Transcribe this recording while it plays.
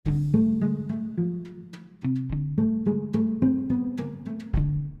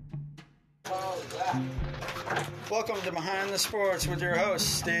Welcome to Behind the Sports with your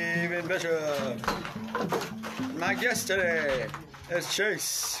host, Steven Bishop. My guest today is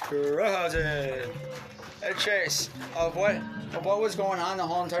Chase Crowhausen. Hey Chase, of what was going on the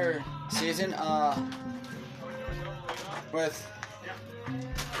whole entire season with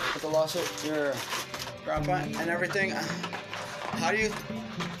the lawsuit, your grandpa and everything. How do you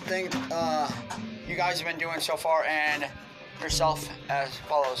think you guys have been doing so far, and yourself as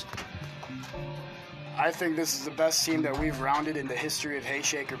follows? I think this is the best team that we've rounded in the history of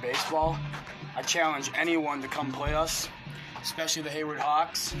Hayshaker baseball. I challenge anyone to come play us, especially the Hayward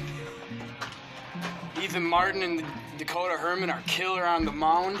Hawks. Ethan Martin and Dakota Herman are killer on the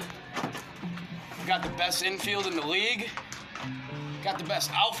mound. We've got the best infield in the league. Got the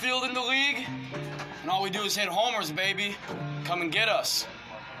best outfield in the league. And all we do is hit homers, baby. Come and get us.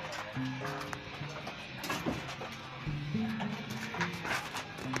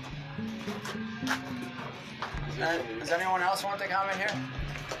 Does anyone else want to comment here?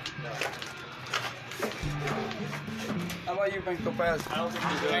 How about you, Ben Copaz?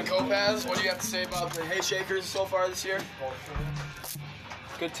 Ben Copaz, what do you have to say about the Hayshakers so far this year?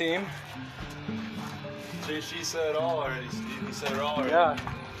 Good team. She said it all already, Steve. He said it all already.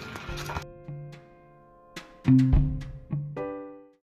 Yeah.